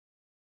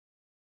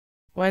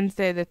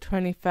Wednesday the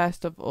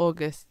 21st of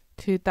August,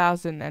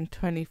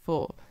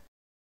 2024.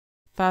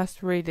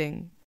 First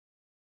reading.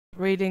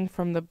 Reading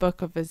from the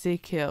book of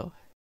Ezekiel.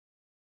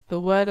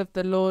 The word of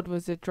the Lord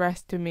was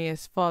addressed to me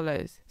as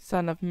follows: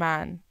 Son of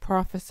man,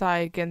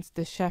 prophesy against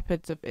the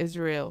shepherds of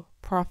Israel.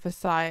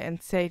 Prophesy and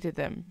say to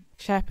them,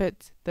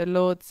 Shepherds, the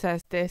Lord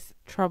says this,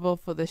 trouble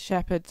for the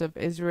shepherds of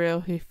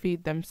Israel who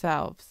feed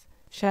themselves.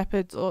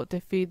 Shepherds ought to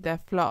feed their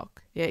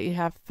flock, yet you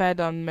have fed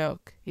on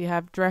milk. You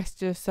have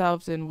dressed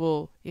yourselves in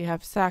wool. You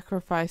have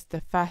sacrificed the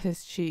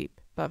fattest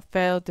sheep, but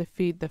failed to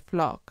feed the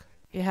flock.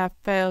 You have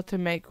failed to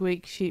make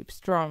weak sheep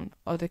strong,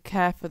 or to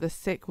care for the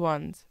sick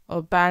ones,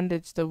 or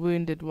bandage the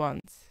wounded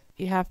ones.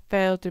 You have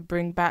failed to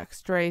bring back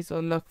strays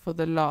or look for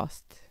the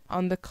lost.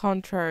 On the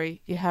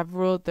contrary, you have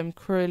ruled them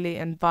cruelly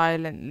and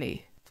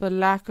violently. For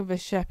lack of a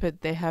shepherd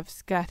they have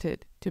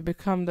scattered, to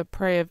become the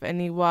prey of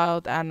any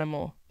wild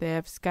animal. They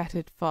have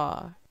scattered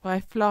far.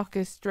 My flock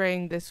is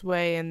straying this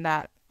way and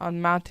that,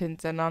 on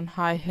mountains and on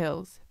high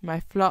hills. My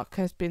flock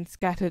has been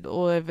scattered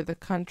all over the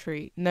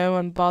country. No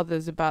one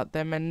bothers about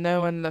them and no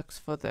one looks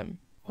for them.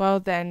 Well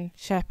then,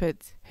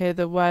 shepherds, hear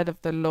the word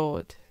of the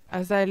Lord.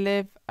 As I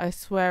live, I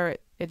swear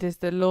it. It is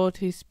the Lord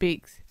who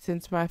speaks,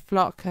 since my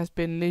flock has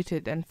been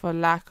looted and for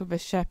lack of a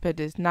shepherd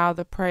is now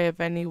the prey of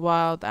any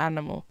wild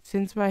animal.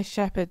 Since my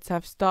shepherds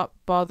have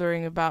stopped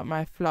bothering about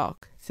my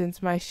flock,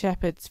 since my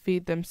shepherds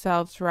feed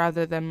themselves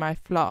rather than my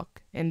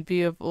flock, in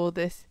view of all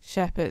this,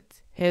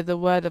 shepherds, hear the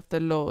word of the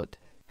Lord.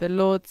 The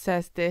Lord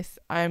says this: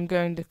 I am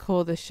going to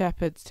call the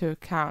shepherds to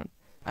account.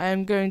 I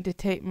am going to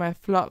take my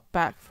flock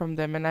back from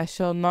them, and I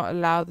shall not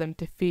allow them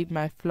to feed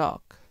my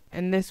flock.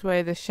 In this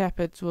way the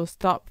shepherds will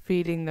stop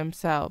feeding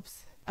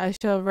themselves. I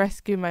shall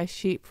rescue my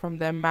sheep from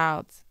their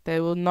mouths. They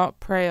will not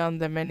prey on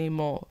them any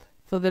more.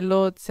 For the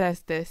Lord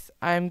says this: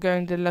 I am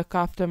going to look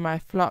after my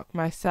flock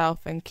myself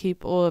and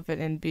keep all of it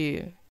in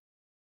view.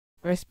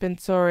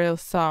 Responsorial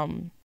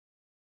Psalm.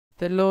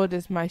 The Lord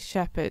is my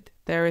shepherd,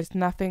 there is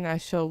nothing I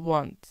shall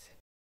want.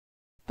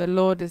 The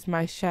Lord is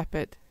my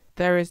shepherd,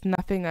 there is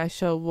nothing I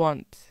shall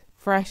want.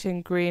 Fresh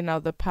and green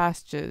are the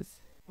pastures,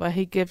 where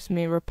he gives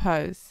me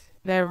repose.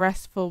 There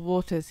restful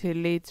waters he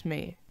leads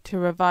me, to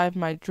revive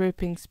my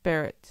drooping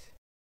spirit.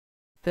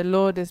 The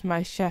Lord is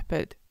my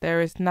shepherd,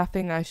 there is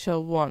nothing I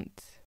shall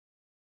want.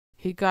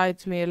 He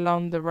guides me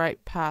along the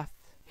right path.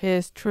 He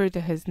is true to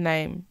his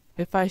name.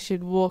 If I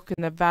should walk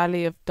in the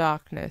valley of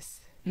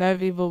darkness, no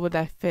evil would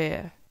I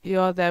fear. You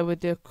are there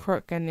with your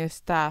crook and your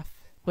staff.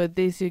 With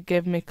these you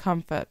give me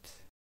comfort.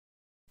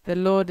 The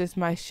Lord is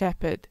my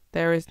shepherd,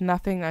 there is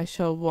nothing I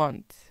shall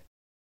want.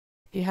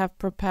 You have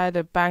prepared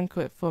a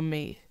banquet for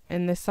me,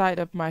 in the sight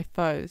of my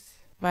foes.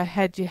 My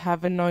head you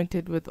have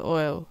anointed with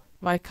oil,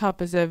 my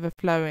cup is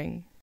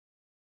overflowing.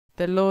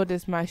 The Lord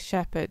is my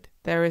shepherd,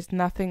 there is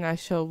nothing I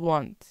shall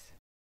want.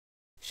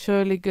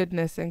 Surely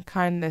goodness and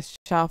kindness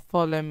shall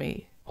follow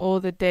me, all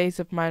the days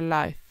of my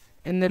life.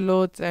 In the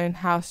Lord's own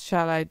house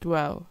shall I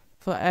dwell,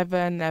 for ever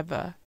and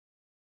ever.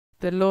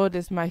 The Lord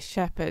is my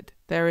shepherd,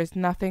 there is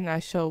nothing I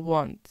shall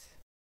want.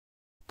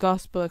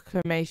 Gospel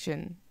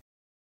acclamation.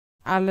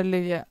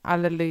 Alleluia,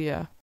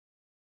 alleluia.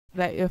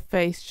 Let your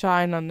face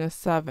shine on your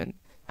servant,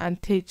 and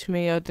teach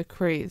me your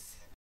decrees.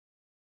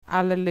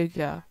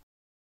 Alleluia.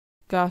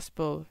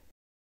 Gospel.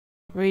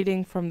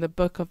 Reading from the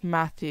book of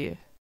Matthew.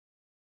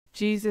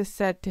 Jesus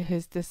said to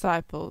his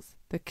disciples,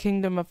 The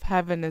kingdom of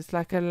heaven is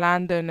like a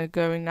landowner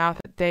going out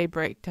at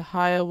daybreak to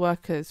hire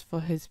workers for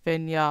his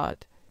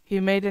vineyard. He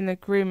made an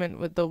agreement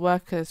with the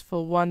workers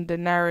for 1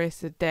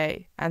 denarius a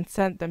day, and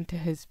sent them to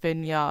his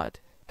vineyard.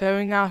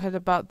 Going out at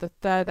about the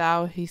 3rd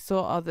hour, he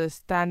saw others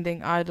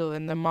standing idle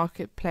in the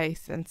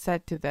marketplace, and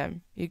said to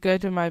them, You go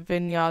to my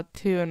vineyard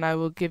too, and I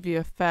will give you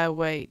a fair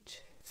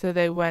wage. So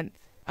they went.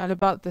 At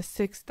about the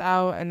 6th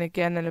hour, and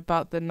again at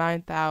about the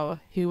 9th hour,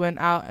 he went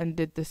out and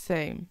did the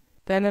same.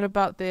 Then at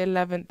about the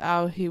 11th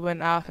hour he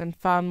went out and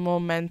found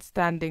more men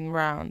standing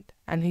round.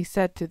 And he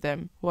said to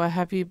them, Why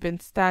have you been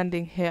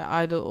standing here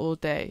idle all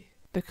day?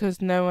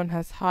 Because no one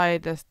has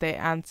hired us, they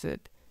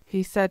answered.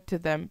 He said to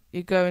them,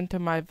 You go into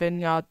my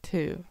vineyard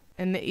too.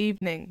 In the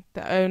evening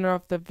the owner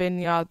of the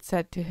vineyard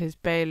said to his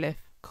bailiff,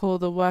 Call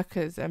the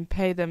workers and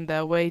pay them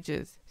their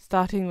wages,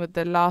 starting with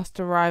the last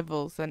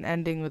arrivals and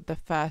ending with the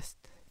first.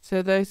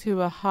 So those who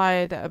were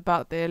hired at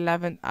about the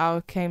 11th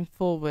hour came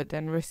forward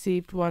and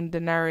received 1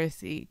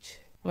 denarius each.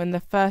 When the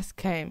first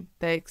came,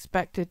 they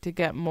expected to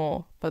get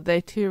more, but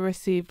they too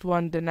received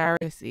 1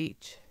 denarius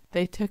each.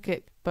 They took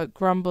it, but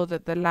grumbled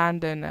at the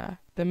landowner.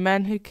 The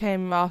men who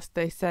came last,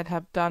 they said,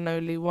 have done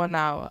only 1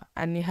 hour,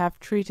 and you have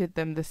treated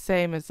them the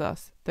same as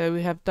us, though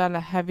we have done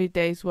a heavy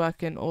day's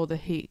work in all the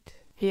heat.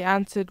 He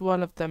answered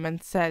one of them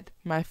and said,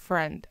 My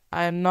friend,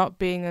 I am not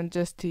being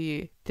unjust to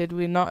you. Did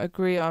we not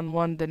agree on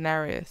 1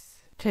 denarius?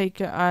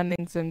 Take your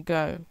earnings and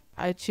go.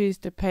 I choose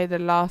to pay the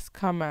last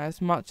comer as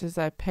much as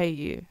I pay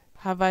you.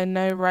 Have I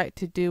no right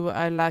to do what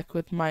I like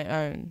with my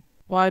own?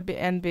 Why be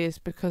envious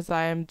because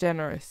I am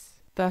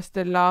generous? Thus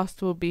the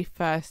last will be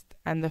first,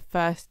 and the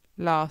first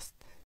last.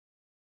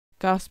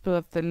 Gospel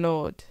of the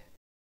Lord.